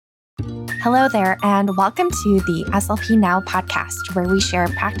Hello there, and welcome to the SLP Now podcast, where we share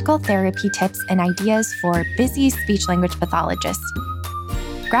practical therapy tips and ideas for busy speech-language pathologists.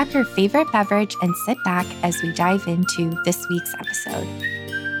 Grab your favorite beverage and sit back as we dive into this week's episode.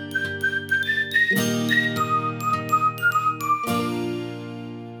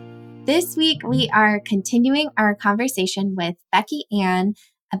 This week, we are continuing our conversation with Becky Ann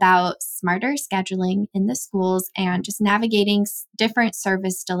about smarter scheduling in the schools and just navigating different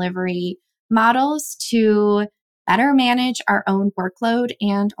service delivery models to better manage our own workload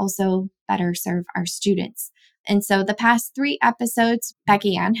and also better serve our students. And so the past 3 episodes,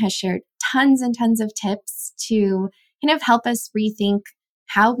 Becky Ann has shared tons and tons of tips to kind of help us rethink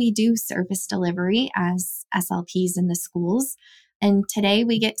how we do service delivery as SLPs in the schools. And today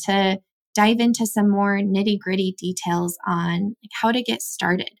we get to dive into some more nitty-gritty details on how to get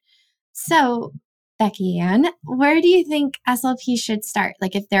started. So, Becky Ann, where do you think SLPs should start?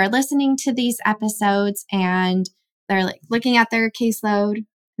 Like if they're listening to these episodes and they're like looking at their caseload and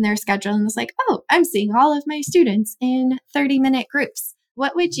their schedule and it's like, oh, I'm seeing all of my students in 30-minute groups.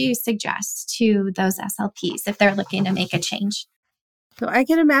 What would you suggest to those SLPs if they're looking to make a change? So I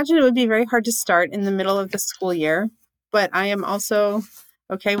can imagine it would be very hard to start in the middle of the school year, but I am also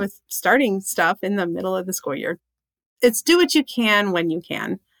okay with starting stuff in the middle of the school year. It's do what you can when you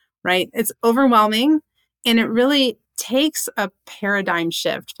can, right? It's overwhelming and it really takes a paradigm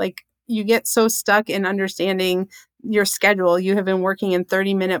shift. Like you get so stuck in understanding your schedule. You have been working in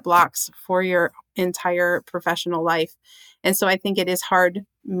 30-minute blocks for your entire professional life. And so I think it is hard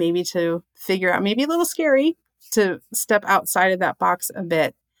maybe to figure out, maybe a little scary to step outside of that box a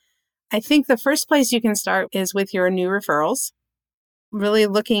bit. I think the first place you can start is with your new referrals, really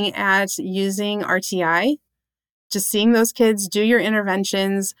looking at using RTI, just seeing those kids do your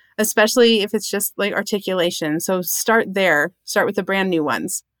interventions, especially if it's just like articulation. So start there, start with the brand new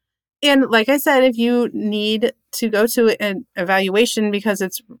ones. And like I said, if you need to go to an evaluation because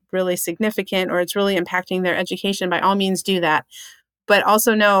it's really significant or it's really impacting their education, by all means do that. But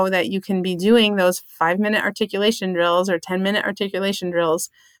also know that you can be doing those 5-minute articulation drills or 10-minute articulation drills.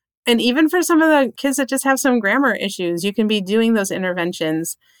 And even for some of the kids that just have some grammar issues, you can be doing those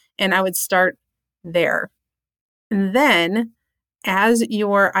interventions. And I would start there. And then as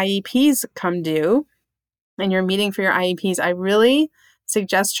your IEPs come due and you're meeting for your IEPs, I really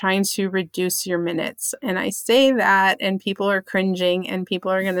suggest trying to reduce your minutes. And I say that and people are cringing and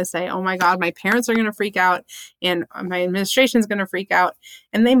people are going to say, oh my God, my parents are going to freak out and my administration is going to freak out.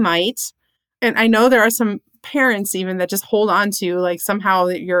 And they might. And I know there are some parents even that just hold on to like somehow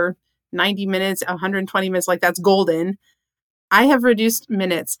that you're 90 minutes, 120 minutes, like that's golden. I have reduced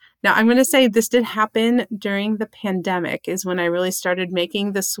minutes. Now, I'm going to say this did happen during the pandemic is when I really started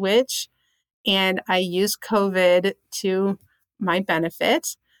making the switch. And I used COVID to my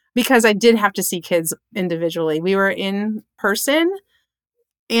benefit because I did have to see kids individually. We were in person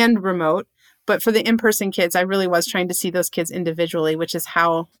and remote, but for the in-person kids, I really was trying to see those kids individually, which is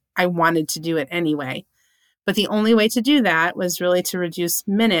how I wanted to do it anyway. But the only way to do that was really to reduce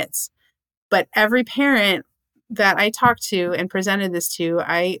minutes. But every parent that I talked to and presented this to,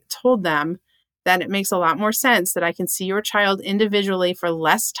 I told them that it makes a lot more sense that I can see your child individually for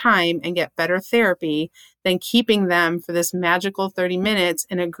less time and get better therapy than keeping them for this magical 30 minutes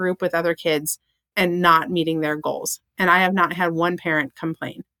in a group with other kids and not meeting their goals. And I have not had one parent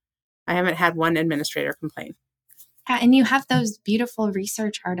complain. I haven't had one administrator complain. Yeah, and you have those beautiful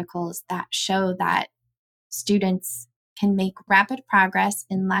research articles that show that students can make rapid progress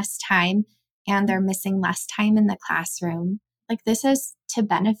in less time and they're missing less time in the classroom. Like this is to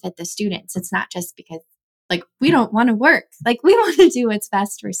benefit the students. It's not just because like we don't want to work. Like we want to do what's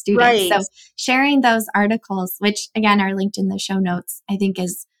best for students. Right. So sharing those articles, which again are linked in the show notes, I think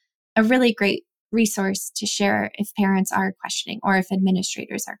is a really great resource to share if parents are questioning or if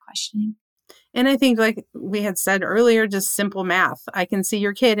administrators are questioning. And I think like we had said earlier, just simple math. I can see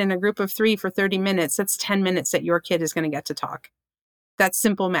your kid in a group of 3 for 30 minutes. That's 10 minutes that your kid is going to get to talk. That's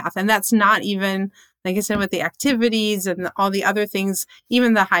simple math. And that's not even, like I said, with the activities and all the other things,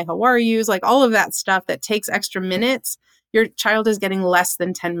 even the hi, how are yous, like all of that stuff that takes extra minutes, your child is getting less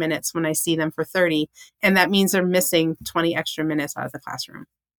than 10 minutes when I see them for 30. And that means they're missing 20 extra minutes out of the classroom.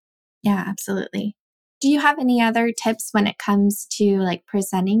 Yeah, absolutely. Do you have any other tips when it comes to like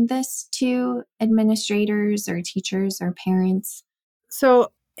presenting this to administrators or teachers or parents?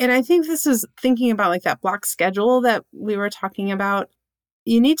 So, and I think this is thinking about like that block schedule that we were talking about.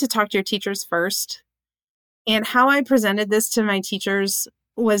 You need to talk to your teachers first. And how I presented this to my teachers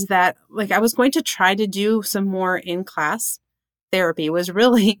was that like I was going to try to do some more in-class therapy was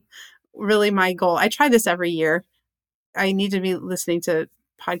really, really my goal. I try this every year. I need to be listening to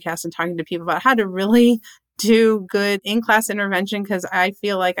podcasts and talking to people about how to really do good in-class intervention, because I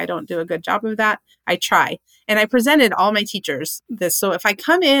feel like I don't do a good job of that. I try. And I presented all my teachers this. So if I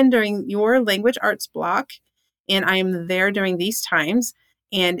come in during your language arts block and I'm there during these times,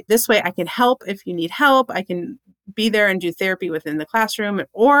 and this way I can help if you need help, I can be there and do therapy within the classroom,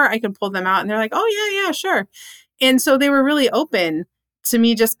 or I can pull them out and they're like, oh, yeah, sure. And so they were really open to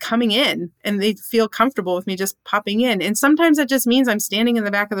me just coming in, and they feel comfortable with me just popping in. And sometimes it just means I'm standing in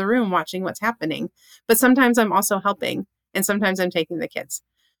the back of the room watching what's happening, but sometimes I'm also helping, and sometimes I'm taking the kids.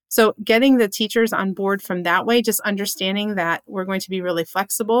 So getting the teachers on board from that way, just understanding that we're going to be really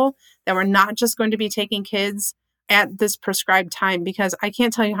flexible, that we're not just going to be taking kids at this prescribed time, because I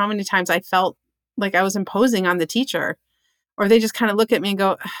can't tell you how many times I felt like I was imposing on the teacher, or they just kind of look at me and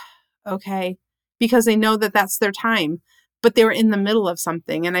go, okay, because they know that that's their time, but they were in the middle of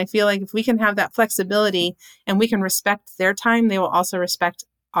something. And I feel like if we can have that flexibility and we can respect their time, they will also respect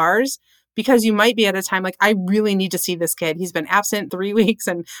ours, because you might be at a time like, I really need to see this kid. He's been absent 3 weeks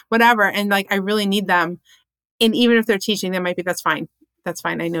and whatever. And like, I really need them. And even if they're teaching, they might be, that's fine. That's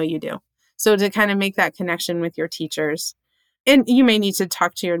fine. I know you do. So to kind of make that connection with your teachers. And you may need to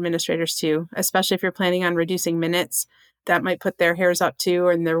talk to your administrators too, especially if you're planning on reducing minutes. That might put their hairs up too,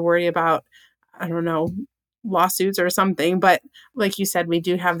 and they're worried about, I don't know, lawsuits or something. But like you said, we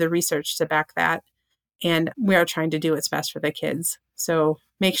do have the research to back that. And we are trying to do what's best for the kids. So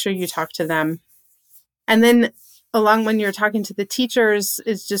make sure you talk to them. And then along when you're talking to the teachers,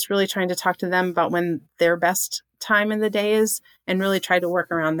 is just really trying to talk to them about when their best time in the day is, and really try to work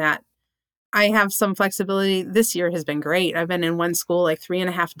around that. I have some flexibility. This year has been great. I've been in one school like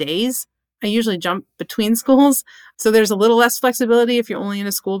 3.5 days. I usually jump between schools. So there's a little less flexibility if you're only in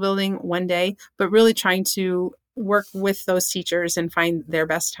a school building one day, but really trying to work with those teachers and find their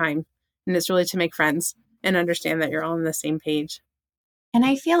best time. And it's really to make friends and understand that you're all on the same page. And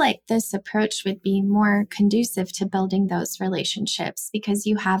I feel like this approach would be more conducive to building those relationships, because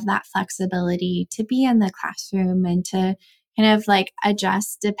you have that flexibility to be in the classroom and to kind of like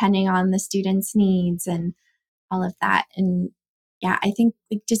adjust depending on the student's needs and all of that. And yeah, I think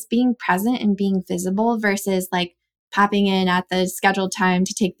like just being present and being visible versus like popping in at the scheduled time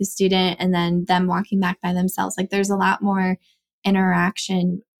to take the student and then them walking back by themselves. Like there's a lot more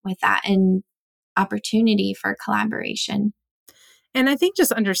interaction with that and opportunity for collaboration. And I think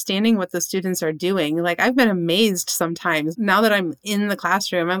just understanding what the students are doing, like I've been amazed sometimes now that I'm in the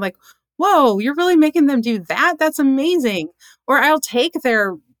classroom. I'm like, whoa, you're really making them do that? That's amazing. Or I'll take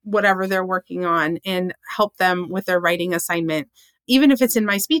their whatever they're working on and help them with their writing assignment. Even if it's in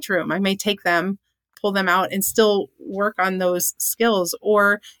my speech room, I may take them, pull them out and still work on those skills,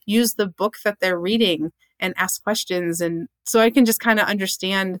 or use the book that they're reading and ask questions. And so I can just kind of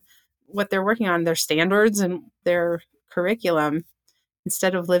understand what they're working on, their standards and their curriculum,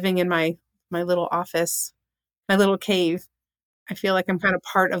 instead of living in my little office, my little cave. I feel like I'm kind of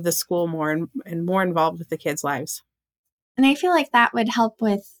part of the school more, and more involved with the kids' lives. And I feel like that would help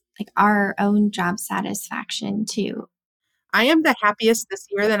with like our own job satisfaction too. I am the happiest this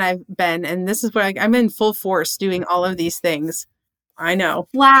year than I've been, and this is where I'm in full force doing all of these things. I know.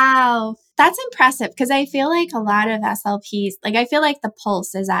 Wow. That's impressive, because I feel like a lot of SLPs, like I feel like the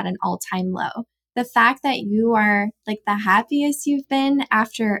pulse is at an all-time low. The fact that you are like the happiest you've been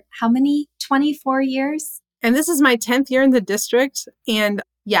after how many? 24 years? And this is my 10th year in the district. And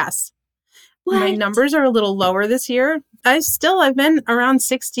yes, my What? numbers are a little lower this year. I've been around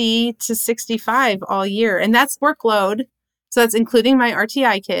 60 to 65 all year, and that's workload. So that's including my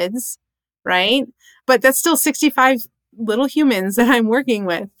RTI kids, right? But that's still 65 little humans that I'm working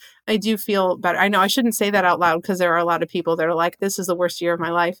with. I do feel better. I know I shouldn't say that out loud, because there are a lot of people that are like, this is the worst year of my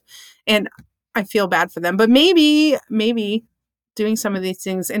life. And I feel bad for them. But maybe doing some of these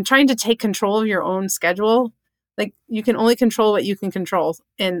things and trying to take control of your own schedule. Like you can only control what you can control.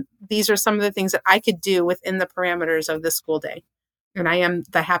 And these are some of the things that I could do within the parameters of the school day. And I am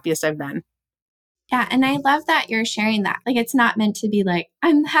the happiest I've been. Yeah, and I love that you're sharing that. Like it's not meant to be like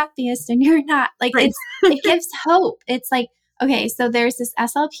I'm the happiest and you're not. Like Right. it gives hope. It's like, okay, so there's this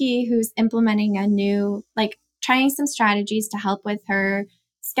SLP who's implementing a new, like trying some strategies to help with her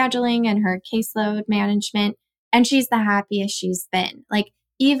scheduling and her caseload management, and she's the happiest she's been. Like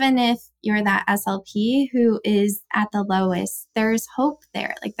even if you're that SLP who is at the lowest, there's hope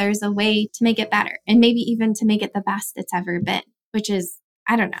there. Like there's a way to make it better, and maybe even to make it the best it's ever been, which is,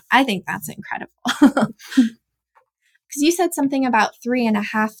 I don't know. I think that's incredible. Because you said something about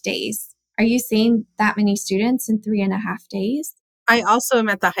 3.5 days. Are you seeing that many students in 3.5 days? I also am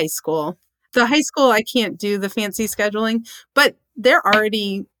at the high school. The high school, I can't do the fancy scheduling, but they're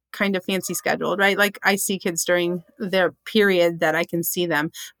already kind of fancy scheduled, right? Like I see kids during their period that I can see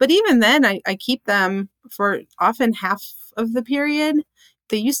them. But even then, I keep them for often half of the period.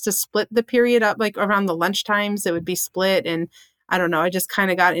 They used to split the period up, like around the lunch times, it would be split. And I don't know, I just kind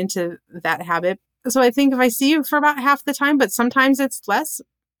of got into that habit. So I think if I see you for about half the time, but sometimes it's less,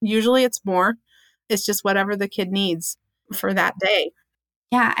 usually it's more. It's just whatever the kid needs for that day.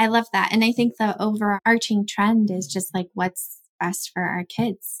 Yeah, I love that. And I think the overarching trend is just like what's best for our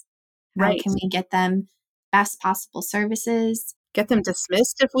kids. How Right. can we get them best possible services? Get them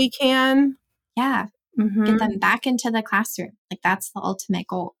dismissed if we can. Yeah, get Mm-hmm. them back into the classroom. Like that's the ultimate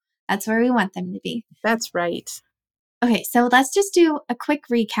goal. That's where we want them to be. That's right. Okay, so let's just do a quick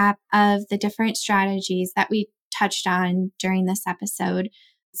recap of the different strategies that we touched on during this episode.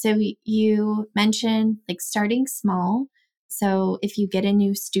 So you mentioned like starting small. So if you get a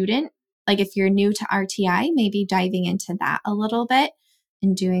new student, like if you're new to RTI, maybe diving into that a little bit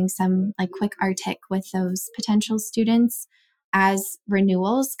and doing some like quick RTIC with those potential students. As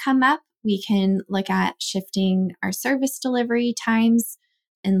renewals come up, we can look at shifting our service delivery times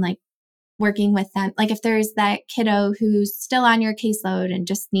and like working with them. Like if there's that kiddo who's still on your caseload and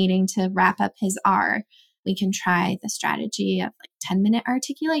just needing to wrap up his R, we can try the strategy of like 10-minute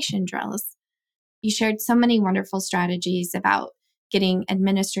articulation drills. You shared so many wonderful strategies about getting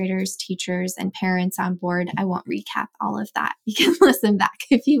administrators, teachers, and parents on board. I won't recap all of that. You can listen back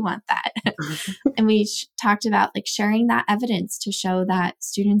if you want that. And we talked about like sharing that evidence to show that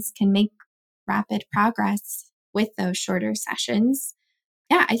students can make rapid progress with those shorter sessions.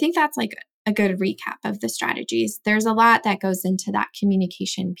 Yeah, I think that's like a good recap of the strategies. There's a lot that goes into that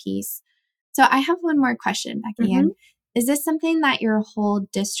communication piece. So I have one more question, Becky Ann. Mm-hmm. Is this something that your whole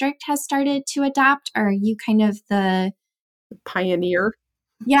district has started to adopt, or are you kind of the Pioneer.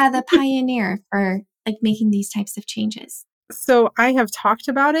 pioneer for like making these types of changes? So I have talked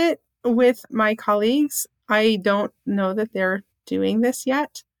about it with my colleagues. I don't know that they're doing this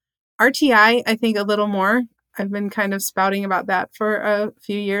yet. RTI, I think a little more. I've been kind of spouting about that for a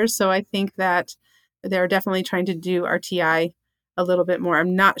few years. So I think that they're definitely trying to do RTI a little bit more.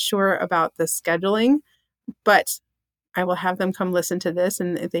 I'm not sure about the scheduling, but I will have them come listen to this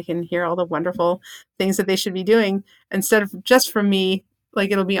and they can hear all the wonderful things that they should be doing instead of just from me. Like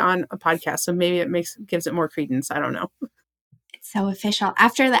it'll be on a podcast. So maybe it gives it more credence. I don't know. It's so official.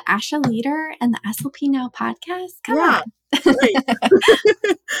 After the ASHA Leader and the SLP Now podcast, come Yeah, on. right.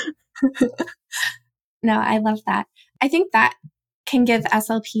 No, I love that. I think that can give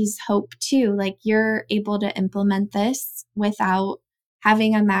SLPs hope too. Like you're able to implement this without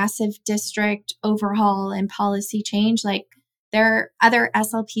having a massive district overhaul and policy change. Like there, other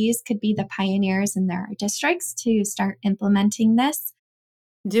SLPs could be the pioneers in their districts to start implementing this.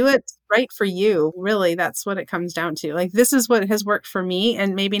 Do it right for you. Really, that's what it comes down to. Like, this is what has worked for me,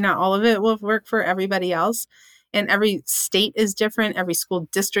 and maybe not all of it will work for everybody else. And every state is different. Every school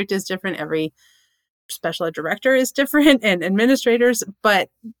district is different. Every special ed director is different and administrators, but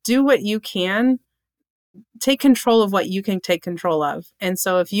do what you can. Take control of what you can take control of. And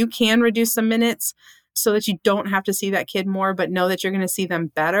so if you can reduce some minutes so that you don't have to see that kid more, but know that you're going to see them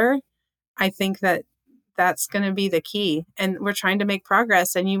better, I think that that's going to be the key. And we're trying to make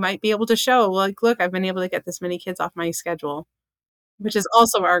progress, and you might be able to show, like, look, I've been able to get this many kids off my schedule, which is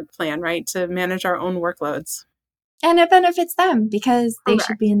also our plan, right? To manage our own workloads. And it benefits them because they should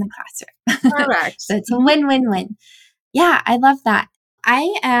Correct. be in the classroom. Correct. So it's a win-win-win. Yeah, I love that.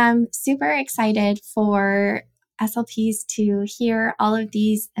 I am super excited for SLPs to hear all of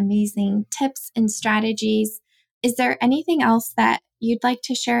these amazing tips and strategies. Is there anything else that you'd like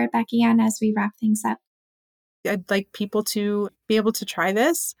to share, Becky Ann, as we wrap things up? I'd like people to be able to try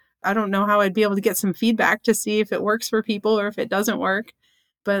this. I don't know how I'd be able to get some feedback to see if it works for people or if it doesn't work,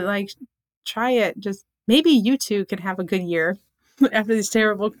 but like, try it. Just maybe you too can have a good year after these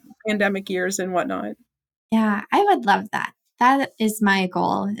terrible pandemic years and whatnot. Yeah, I would love that. That is my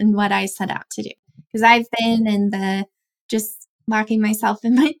goal and what I set out to do. Because I've been in the just locking myself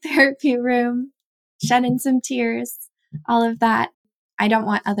in my therapy room, shedding some tears, all of that. I don't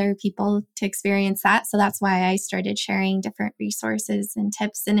want other people to experience that. So that's why I started sharing different resources and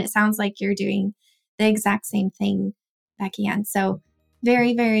tips. And it sounds like you're doing the exact same thing, Becky Ann. So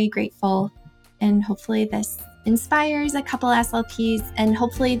very, very grateful. And hopefully this inspires a couple SLPs and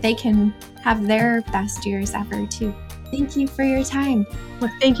hopefully they can have their best years ever too. Thank you for your time.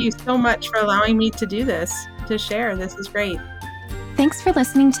 Well, thank you so much for allowing me to do this, to share. This is great. Thanks for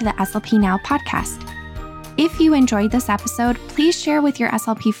listening to the SLP Now podcast. If you enjoyed this episode, please share with your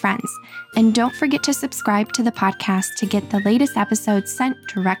SLP friends. And don't forget to subscribe to the podcast to get the latest episodes sent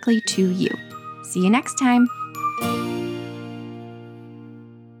directly to you. See you next time.